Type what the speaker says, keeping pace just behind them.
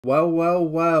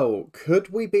Well, could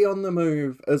we be on the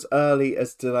move as early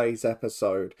as today's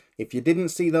episode? If you didn't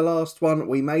see the last one,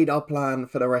 we made our plan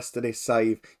for the rest of this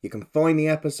save. You can find the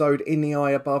episode in the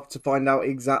eye above to find out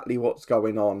exactly what's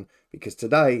going on, because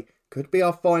today could be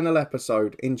our final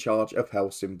episode in charge of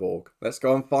Helsingborg. Let's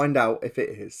go and find out if it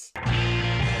is.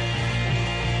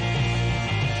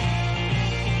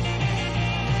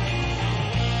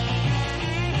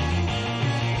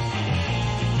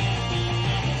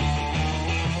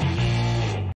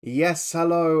 Yes,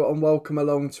 hello and welcome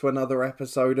along to another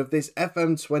episode of this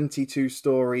FM22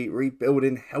 story,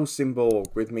 Rebuilding Helsingborg,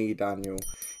 with me, Daniel.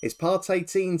 It's part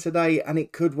 18 today and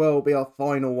it could well be our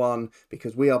final one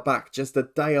because we are back just a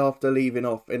day after leaving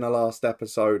off in the last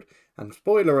episode. And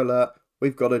spoiler alert,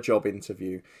 we've got a job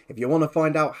interview. If you want to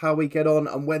find out how we get on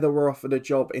and whether we're offered a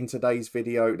job in today's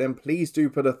video, then please do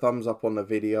put a thumbs up on the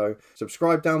video.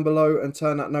 Subscribe down below and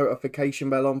turn that notification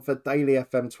bell on for daily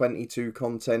FM22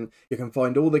 content. You can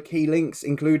find all the key links,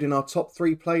 including our top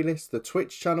 3 playlists, the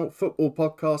Twitch channel, football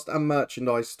podcast and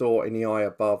merchandise store in the eye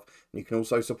above. And you can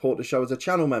also support the show as a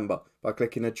channel member by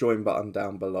clicking the join button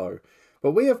down below.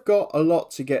 But we have got a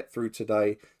lot to get through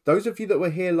today. Those of you that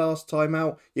were here last time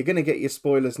out, you're going to get your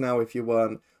spoilers now if you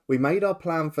weren't. We made our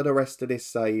plan for the rest of this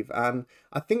save, and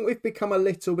I think we've become a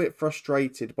little bit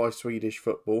frustrated by Swedish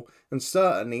football, and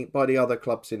certainly by the other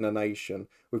clubs in the nation.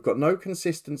 We've got no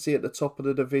consistency at the top of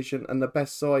the division, and the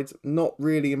best sides not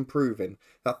really improving.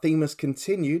 That theme has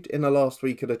continued in the last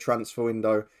week of the transfer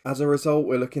window. As a result,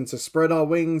 we're looking to spread our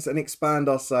wings and expand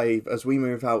our save as we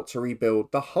move out to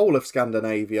rebuild the whole of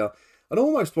Scandinavia. I'd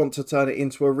almost want to turn it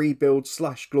into a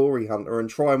rebuild/glory hunter and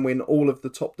try and win all of the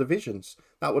top divisions.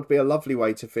 That would be a lovely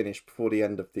way to finish before the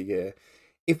end of the year.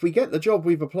 If we get the job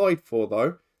we've applied for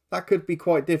though, that could be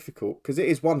quite difficult because it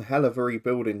is one hell of a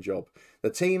rebuilding job. The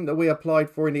team that we applied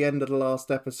for in the end of the last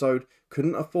episode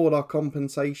couldn't afford our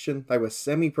compensation. They were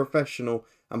semi-professional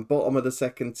and bottom of the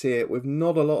second tier with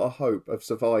not a lot of hope of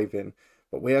surviving.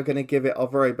 But we are going to give it our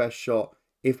very best shot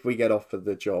if we get offered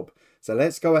the job. So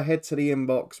let's go ahead to the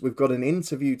inbox. We've got an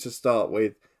interview to start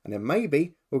with, and then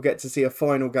maybe we'll get to see a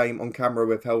final game on camera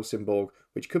with Helsingborg,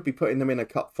 which could be putting them in a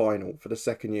cup final for the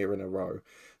second year in a row.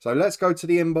 So let's go to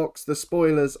the inbox. The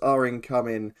spoilers are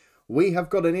incoming. We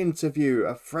have got an interview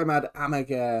of Fremad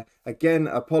Amager. Again,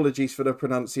 apologies for the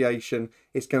pronunciation.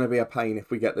 It's going to be a pain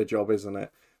if we get the job, isn't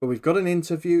it? But we've got an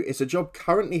interview. It's a job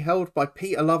currently held by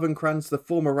Peter Lovenkrantz, the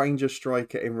former Rangers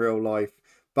striker in real life.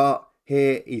 But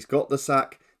here, he's got the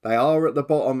sack. They are at the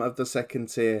bottom of the second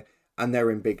tier and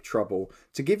they're in big trouble.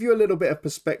 To give you a little bit of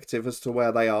perspective as to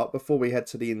where they are before we head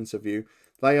to the interview,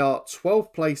 they are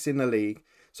 12th place in the league.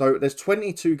 So there's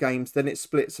 22 games, then it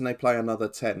splits and they play another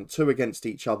 10, 2 against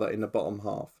each other in the bottom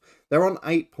half. They're on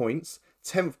 8 points,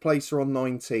 10th place are on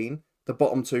 19, the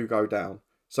bottom 2 go down.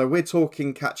 So we're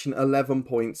talking catching 11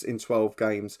 points in 12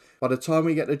 games. By the time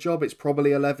we get the job, it's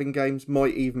probably 11 games,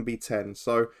 might even be 10.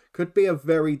 So could be a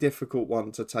very difficult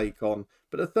one to take on.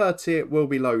 But the third tier will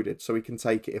be loaded, so we can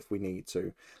take it if we need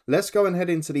to. Let's go and head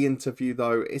into the interview,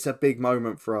 though. It's a big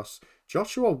moment for us.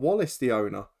 Joshua Wallace, the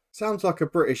owner. Sounds like a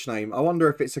British name. I wonder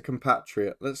if it's a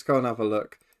compatriot. Let's go and have a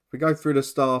look. If we go through the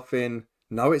staffing.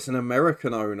 No, it's an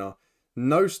American owner.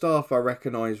 No staff I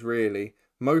recognise, really.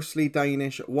 Mostly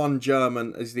Danish, one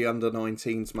German as the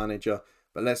under-19s manager.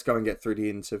 But let's go and get through the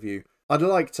interview. I'd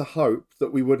like to hope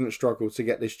that we wouldn't struggle to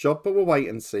get this job, but we'll wait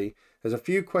and see. There's a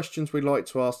few questions we'd like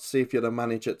to ask to see if you're the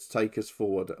manager to take us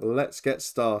forward. Let's get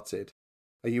started.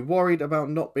 Are you worried about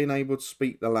not being able to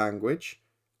speak the language?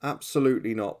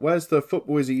 Absolutely not. Where's the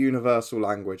football is a universal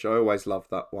language? I always love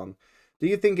that one. Do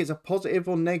you think it's a positive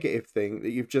or negative thing that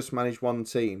you've just managed one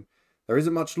team? There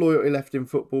isn't much loyalty left in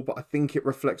football, but I think it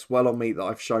reflects well on me that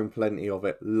I've shown plenty of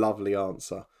it. Lovely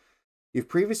answer. You've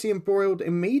previously embroiled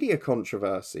in media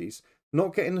controversies,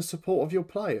 not getting the support of your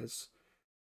players.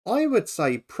 I would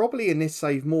say probably in this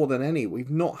save more than any,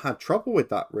 we've not had trouble with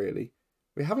that really.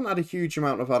 We haven't had a huge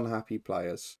amount of unhappy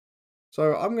players.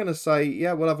 So I'm going to say,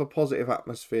 yeah, we'll have a positive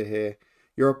atmosphere here.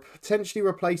 You're potentially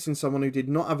replacing someone who did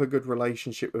not have a good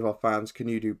relationship with our fans. Can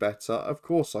you do better? Of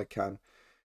course I can.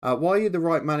 Why are you the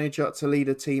right manager to lead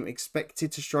a team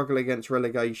expected to struggle against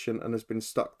relegation and has been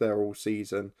stuck there all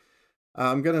season?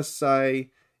 I'm going to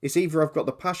say it's either I've got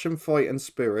the passion, fight and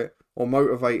spirit or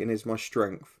motivating is my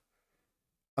strength.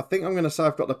 I think I'm going to say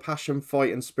I've got the passion,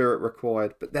 fight and spirit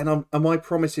required. But then am I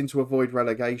promising to avoid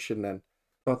relegation then?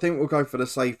 So I think we'll go for the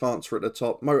safe answer at the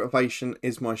top. Motivation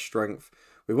is my strength.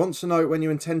 We want to know when you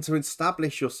intend to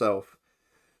establish yourself.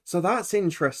 So that's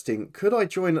interesting. Could I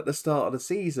join at the start of the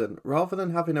season rather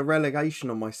than having a relegation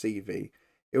on my CV?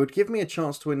 It would give me a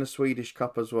chance to win the Swedish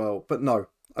Cup as well. But no,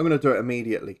 I'm going to do it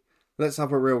immediately. Let's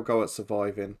have a real go at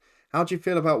surviving. How do you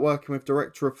feel about working with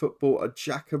Director of Football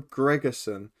Jakob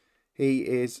Gregerson? He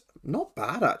is not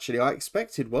bad actually, I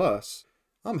expected worse.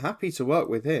 I'm happy to work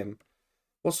with him.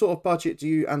 What sort of budget do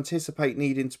you anticipate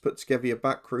needing to put together your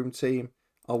backroom team?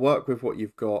 I'll work with what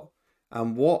you've got.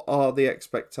 And what are the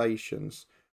expectations?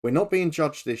 We're not being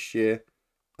judged this year,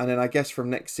 and then I guess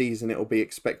from next season it'll be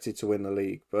expected to win the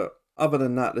league. But other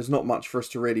than that, there's not much for us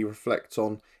to really reflect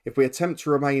on. If we attempt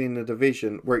to remain in the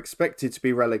division, we're expected to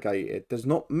be relegated. There's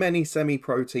not many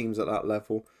semi-pro teams at that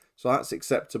level, so that's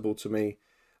acceptable to me.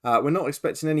 We're not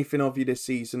expecting anything of you this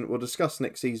season. We'll discuss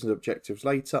next season's objectives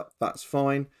later. That's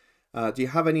fine. Do you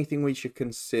have anything we should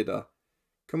consider?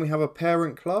 Can we have a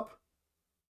parent club?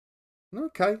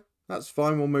 Okay, that's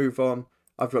fine. We'll move on.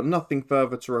 I've got nothing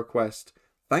further to request.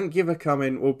 Thank you for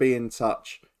coming. We'll be in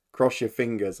touch. Cross your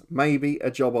fingers. Maybe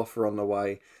a job offer on the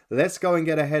way. Let's go and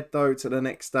get ahead though to the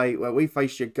next day where we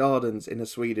face Djurgardens in a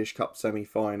Swedish Cup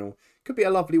semi-final. Could be a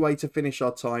lovely way to finish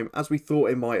our time as we thought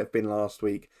it might have been last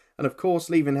week. And of course,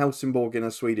 leaving Helsingborg in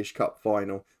a Swedish Cup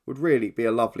final would really be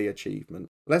a lovely achievement.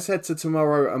 Let's head to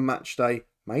tomorrow and match day.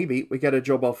 Maybe we get a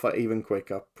job offer even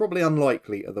quicker. Probably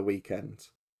unlikely at the weekend.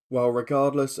 Well,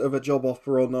 regardless of a job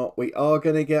offer or not, we are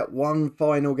going to get one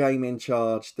final game in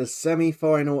charge. The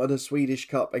semi-final of the Swedish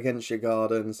Cup against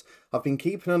Djurgardens. I've been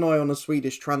keeping an eye on the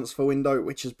Swedish transfer window,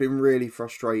 which has been really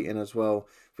frustrating as well.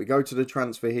 If we go to the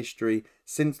transfer history,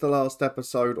 since the last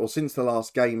episode, or since the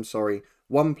last game, sorry,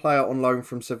 one player on loan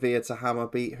from Sevilla to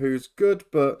Hammarby, who's good,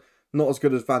 but not as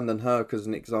good as Van den Herk as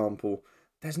an example.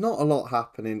 There's not a lot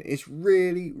happening. It's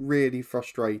really, really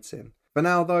frustrating. For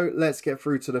now though, let's get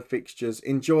through to the fixtures.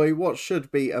 Enjoy what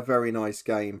should be a very nice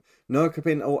game.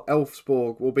 Norrköping or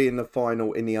Elfsborg will be in the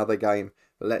final in the other game.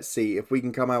 But let's see if we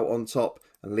can come out on top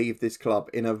and leave this club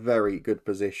in a very good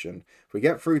position. If we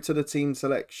get through to the team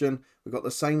selection, we've got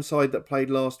the same side that played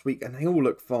last week and they all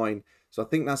look fine. So I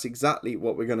think that's exactly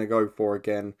what we're going to go for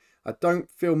again. I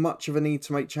don't feel much of a need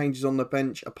to make changes on the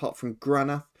bench apart from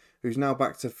Granath, who's now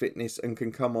back to fitness and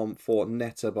can come on for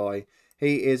Netterby.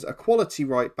 He is a quality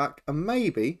right back and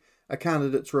maybe a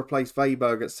candidate to replace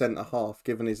Weiberg at centre half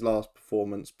given his last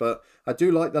performance. But I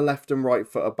do like the left and right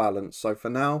foot of balance. So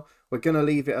for now, we're going to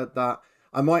leave it at that.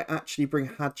 I might actually bring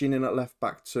Hadjin in at left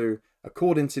back too.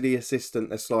 According to the assistant,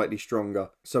 they're slightly stronger.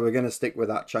 So we're going to stick with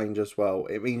that change as well.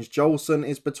 It means Jolson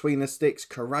is between the sticks.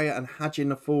 Correa and Hadjin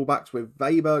the fullbacks with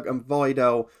Weiberg and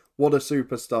Vidal. What a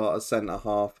superstar as centre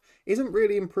half. Isn't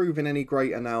really improving any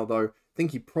greater now though. I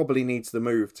think he probably needs the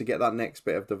move to get that next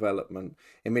bit of development.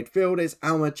 In midfield is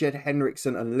Almaged,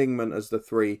 Henriksen and Lingman as the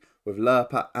three, with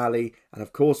Lerpa, Ali and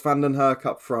of course Van den Herk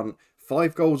up front.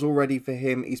 5 goals already for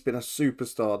him. He's been a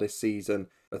superstar this season.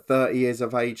 At 30 years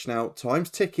of age now, time's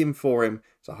ticking for him,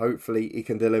 so hopefully he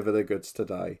can deliver the goods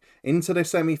today. Into the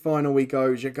semi-final we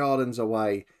go, Djurgardens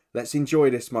away. Let's enjoy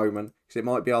this moment, because it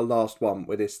might be our last one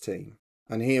with this team.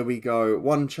 And here we go,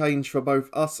 one change for both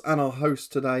us and our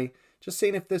host today. Just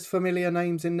seeing if there's familiar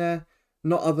names in there.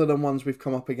 Not other than ones we've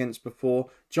come up against before.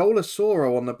 Joel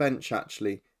Asoro on the bench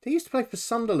actually. He used to play for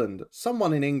Sunderland.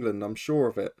 Someone in England, I'm sure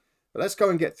of it. But let's go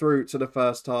and get through to the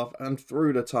first half and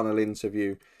through the tunnel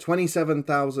interview.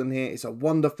 27,000 here. It's a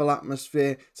wonderful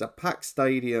atmosphere. It's a packed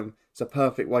stadium. It's a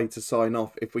perfect way to sign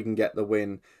off if we can get the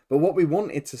win. But what we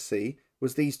wanted to see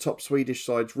was these top Swedish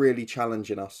sides really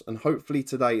challenging us. And hopefully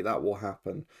today that will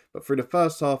happen. But through the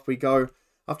first half we go.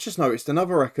 I've just noticed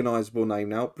another recognisable name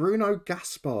now. Bruno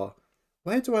Gaspar.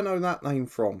 Where do I know that name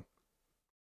from?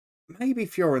 Maybe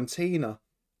Fiorentina.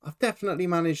 I've definitely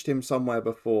managed him somewhere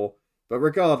before. But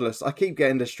regardless, I keep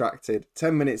getting distracted.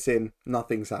 10 minutes in,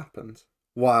 nothing's happened.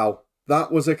 Wow,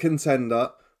 that was a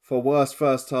contender for worst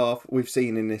first half we've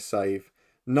seen in this save.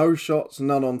 No shots,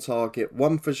 none on target,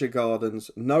 1 for Djurgardens,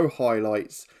 no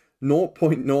highlights,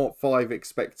 0.05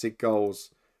 expected goals.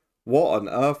 What on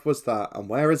earth was that and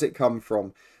where has it come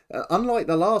from? Unlike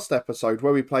the last episode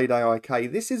where we played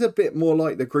AIK, this is a bit more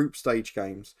like the group stage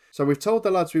games. So we've told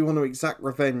the lads we want to exact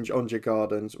revenge on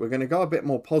Djurgardens. We're going to go a bit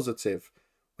more positive.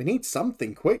 We need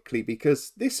something quickly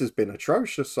because this has been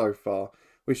atrocious so far.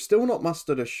 We've still not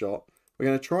mustered a shot. We're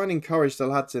going to try and encourage the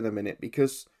lads in a minute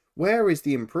because where is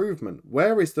the improvement?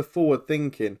 Where is the forward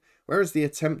thinking? Where is the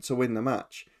attempt to win the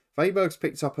match? Weiberg's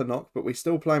picked up a knock, but we're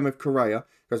still playing with Correa.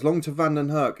 Goes long to Van den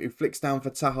Herk, who flicks down for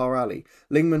Tahar Ali.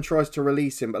 Lingman tries to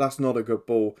release him, but that's not a good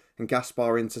ball. And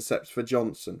Gaspar intercepts for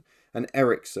Johnson. And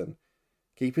Eriksson.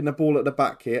 Keeping the ball at the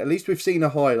back here. At least we've seen a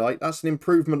highlight. That's an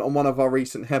improvement on one of our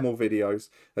recent Hemel videos.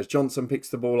 As Johnson picks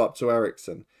the ball up to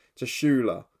Eriksson. To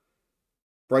Schuler.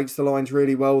 Breaks the lines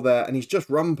really well there. And he's just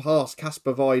run past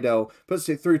Kasper Vidal. Puts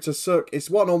it through to Suk. It's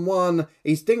 1-on-1.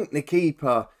 He's dinked the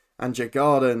keeper. and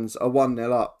Djurgardens are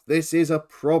 1-0 up. This is a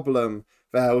problem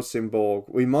for Helsingborg.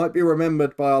 We might be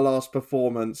remembered by our last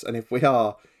performance, and if we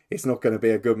are, it's not going to be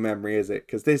a good memory, is it?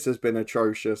 Because this has been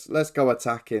atrocious. Let's go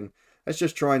attacking. Let's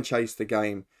just try and chase the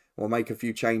game. We'll make a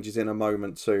few changes in a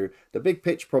moment too. The big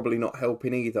pitch probably not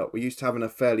helping either. We're used to having a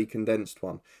fairly condensed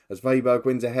one. As Weberg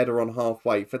wins a header on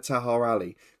halfway for Tahar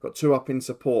Ali. Got 2 up in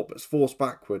support, but it's forced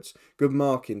backwards. Good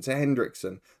marking to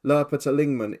Hendrickson. Lerper to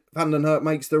Lingman. Van den Herk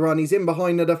makes the run. He's in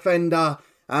behind the defender.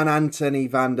 And Anthony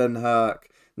Van den Herk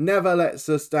never lets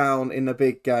us down in the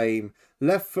big game.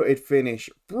 Left-footed finish.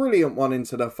 Brilliant one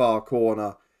into the far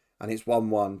corner. And it's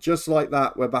 1-1. Just like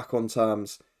that, we're back on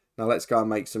terms. Now let's go and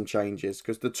make some changes,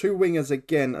 because the 2 wingers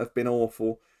again have been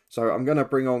awful. So I'm going to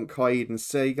bring on Kaid and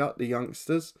Sega, the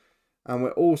youngsters. And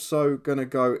we're also going to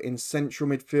go in central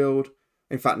midfield.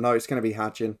 In fact, no, it's going to be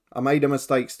Hadjin. I made a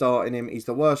mistake starting him. He's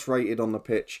the worst rated on the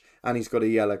pitch, and he's got a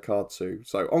yellow card too.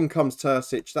 So on comes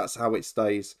Terzic. That's how it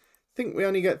stays. I think we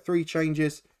only get 3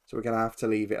 changes, so we're going to have to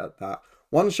leave it at that.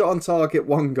 1 shot on target,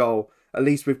 1 goal. At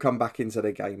least we've come back into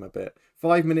the game a bit.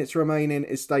 5 minutes remaining.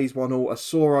 It stays 1-1.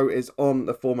 Asoro is on,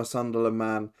 the former Sunderland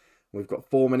man. We've got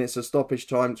 4 minutes of stoppage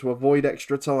time to avoid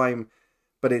extra time.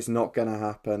 But it's not going to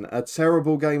happen. A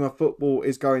terrible game of football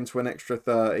is going to an extra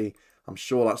 30. I'm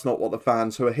sure that's not what the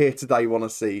fans who are here today want to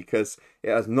see, because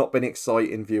it has not been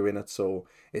exciting viewing at all.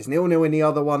 It's 0-0 in the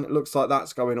other one. It looks like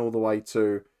that's going all the way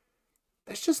too.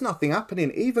 There's just nothing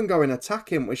happening. Even going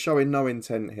attacking, we're showing no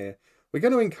intent here. We're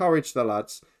going to encourage the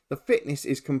lads. The fitness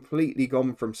is completely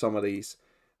gone from some of these.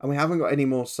 And we haven't got any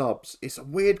more subs. It's a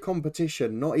weird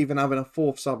competition, not even having a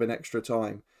 4th sub in extra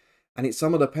time. And it's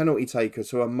some of the penalty takers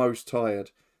who are most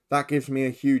tired. That gives me a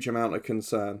huge amount of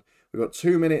concern. We've got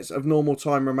 2 minutes of normal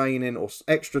time remaining, or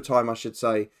extra time I should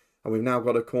say. And we've now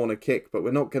got a corner kick, but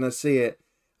we're not going to see it.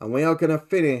 And we are going to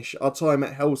finish our time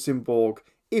at Helsingborg,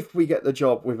 if we get the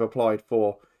job we've applied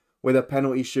for, with a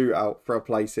penalty shootout for a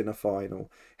place in a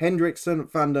final. Hendrickson,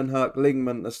 Van den Herk,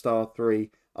 Lingman, the star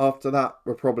 3. After that,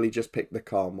 we'll probably just pick the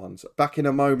calm ones. Back in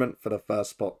a moment for the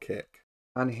first spot kick.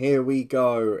 And here we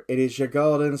go. It is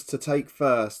Djurgardens to take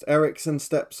first. Eriksson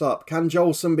steps up. Can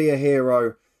Jolson be a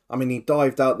hero? I mean, he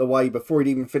dived out the way before he'd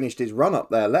even finished his run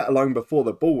up there, let alone before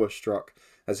the ball was struck.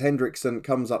 As Hendrickson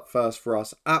comes up first for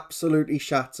us. Absolutely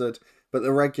shattered, but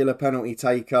the regular penalty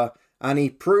taker. And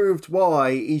he proved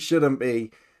why he shouldn't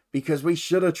be. Because we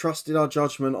should have trusted our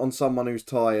judgment on someone who's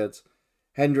tired.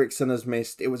 Hendrickson has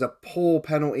missed. It was a poor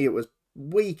penalty. It was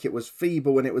weak. It was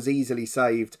feeble, and it was easily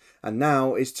saved. And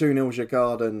now it's 2-0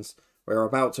 Djurgardens. We're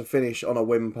about to finish on a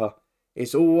whimper.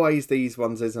 It's always these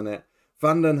ones, isn't it?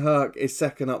 Van den Herk is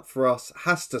second up for us.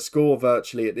 Has to score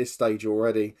virtually at this stage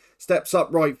already. Steps up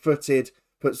right-footed.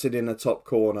 Puts it in the top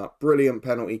corner. Brilliant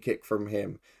penalty kick from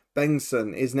him.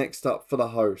 Bengtsson is next up for the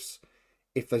hosts.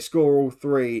 If they score all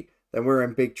 3... then we're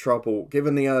in big trouble,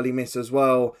 given the early miss as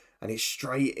well. And it's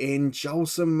straight in.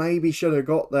 Jolson maybe should have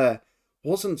got there.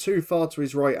 Wasn't too far to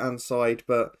his right-hand side,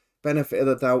 but benefit of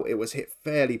the doubt, it was hit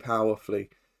fairly powerfully.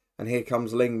 And here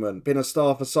comes Lingman. Been a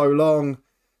star for so long.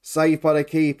 Saved by the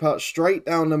keeper, straight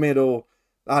down the middle.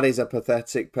 That is a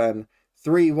pathetic pen.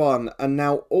 3-1, and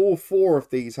now all 4 of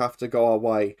these have to go our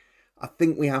way. I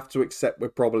think we have to accept we're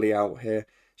probably out here.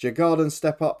 Djurgardens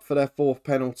step up for their 4th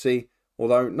penalty.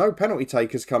 Although no penalty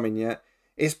takers coming yet.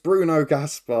 It's Bruno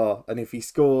Gaspar. And if he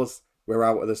scores, we're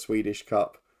out of the Swedish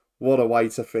Cup. What a way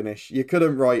to finish. You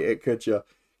couldn't write it, could you?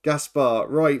 Gaspar,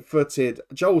 right-footed.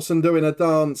 Jolson doing a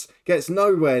dance. Gets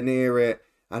nowhere near it.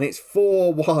 And it's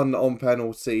 4-1 on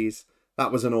penalties.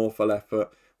 That was an awful effort.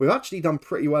 We've actually done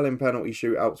pretty well in penalty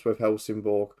shootouts with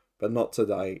Helsingborg. But not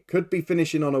today. Could be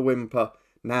finishing on a whimper.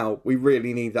 Now, we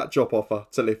really need that job offer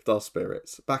to lift our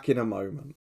spirits. Back in a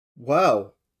moment.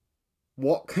 Well,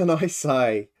 what can I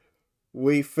say?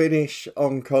 We finish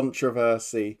on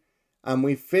controversy, and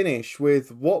we finish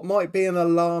with what might be an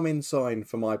alarming sign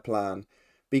for my plan,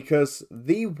 because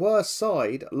the worst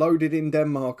side loaded in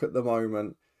Denmark at the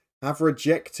moment have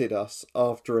rejected us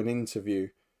after an interview.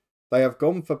 They have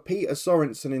gone for Peter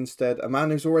Sorensen instead, a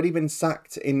man who's already been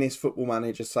sacked in this Football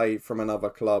Manager save from another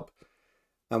club.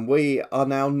 And we are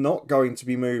now not going to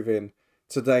be moving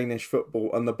to Danish football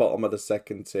on the bottom of the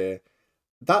 2nd tier.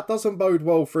 That doesn't bode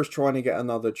well for us trying to get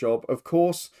another job. Of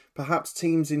course, perhaps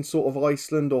teams in sort of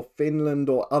Iceland or Finland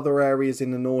or other areas in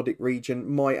the Nordic region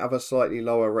might have a slightly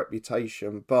lower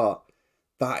reputation, but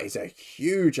that is a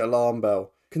huge alarm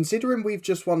bell. Considering we've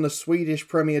just won the Swedish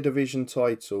Premier Division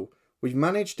title, we've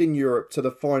managed in Europe to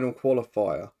the final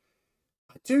qualifier.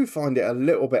 I do find it a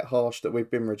little bit harsh that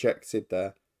we've been rejected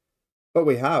there. But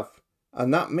we have.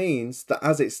 And that means that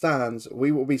as it stands,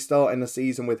 we will be starting the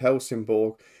season with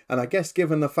Helsingborg. And I guess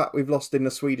given the fact we've lost in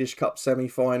the Swedish Cup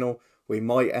semi-final, we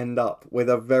might end up with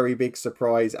a very big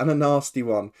surprise and a nasty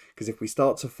one. Because if we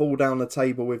start to fall down the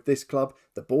table with this club,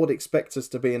 the board expects us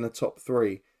to be in the top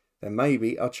 3. Then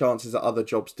maybe our chances at other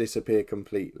jobs disappear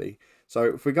completely. So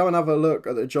if we go and have a look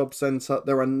at the job centre,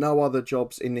 there are no other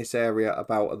jobs in this area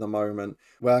about at the moment.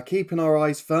 We're keeping our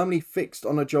eyes firmly fixed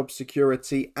on a job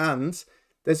security, and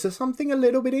there's something a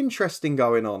little bit interesting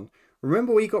going on.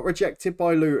 Remember we got rejected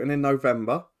by Luton in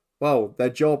November? Well, their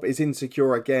job is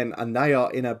insecure again and they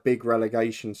are in a big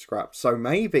relegation scrap. So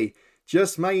maybe,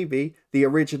 just maybe, the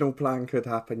original plan could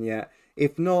happen yet.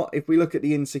 If not, if we look at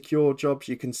the insecure jobs,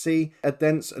 you can see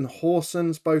Djurgardens and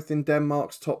Horsens, both in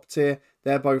Denmark's top tier.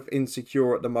 They're both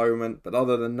insecure at the moment. But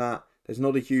other than that, there's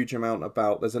not a huge amount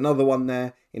about. There's another one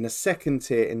there in the second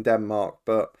tier in Denmark.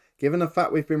 But given the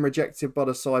fact we've been rejected by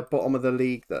the side bottom of the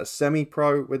league that are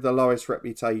semi-pro with the lowest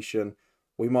reputation,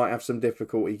 we might have some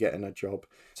difficulty getting a job.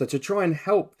 So to try and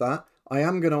help that, I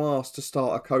am going to ask to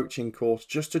start a coaching course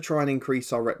just to try and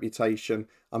increase our reputation.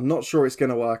 I'm not sure it's going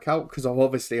to work out because I've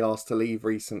obviously asked to leave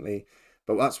recently,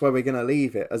 but that's where we're going to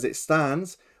leave it. As it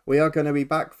stands, we are going to be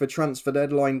back for transfer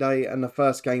deadline day and the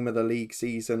first game of the league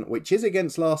season, which is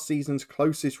against last season's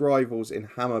closest rivals in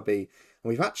Hammarby. And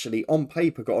we've actually, on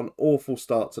paper, got an awful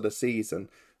start to the season.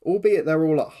 Albeit they're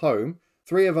all at home,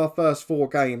 3 of our first 4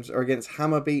 games are against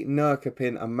Hammarby,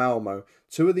 Nürköping and Malmo.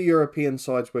 2 of the European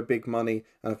sides were big money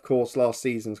and of course last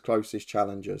season's closest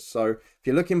challengers. So if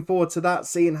you're looking forward to that,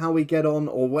 seeing how we get on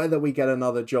or whether we get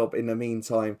another job in the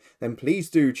meantime, then please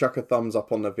do chuck a thumbs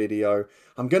up on the video.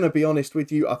 I'm going to be honest with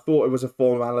you, I thought it was a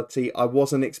formality. I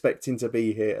wasn't expecting to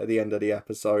be here at the end of the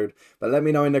episode. But let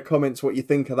me know in the comments what you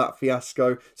think of that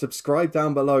fiasco. Subscribe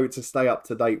down below to stay up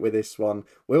to date with this one.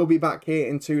 We'll be back here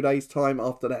in 2 days' time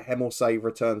after the Hemel save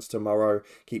returns tomorrow.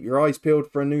 Keep your eyes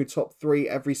peeled for a new top 3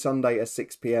 every Sunday at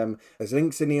 6 PM. There's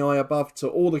links in the eye above to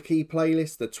all the key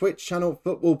playlists, the Twitch channel,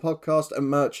 football podcast and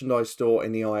merchandise store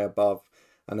in the eye above.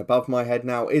 And above my head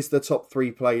now is the top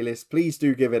 3 playlist. Please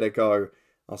do give it a go.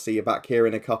 I'll see you back here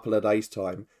in a couple of days'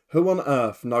 time. Who on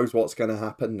earth knows what's going to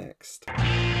happen next?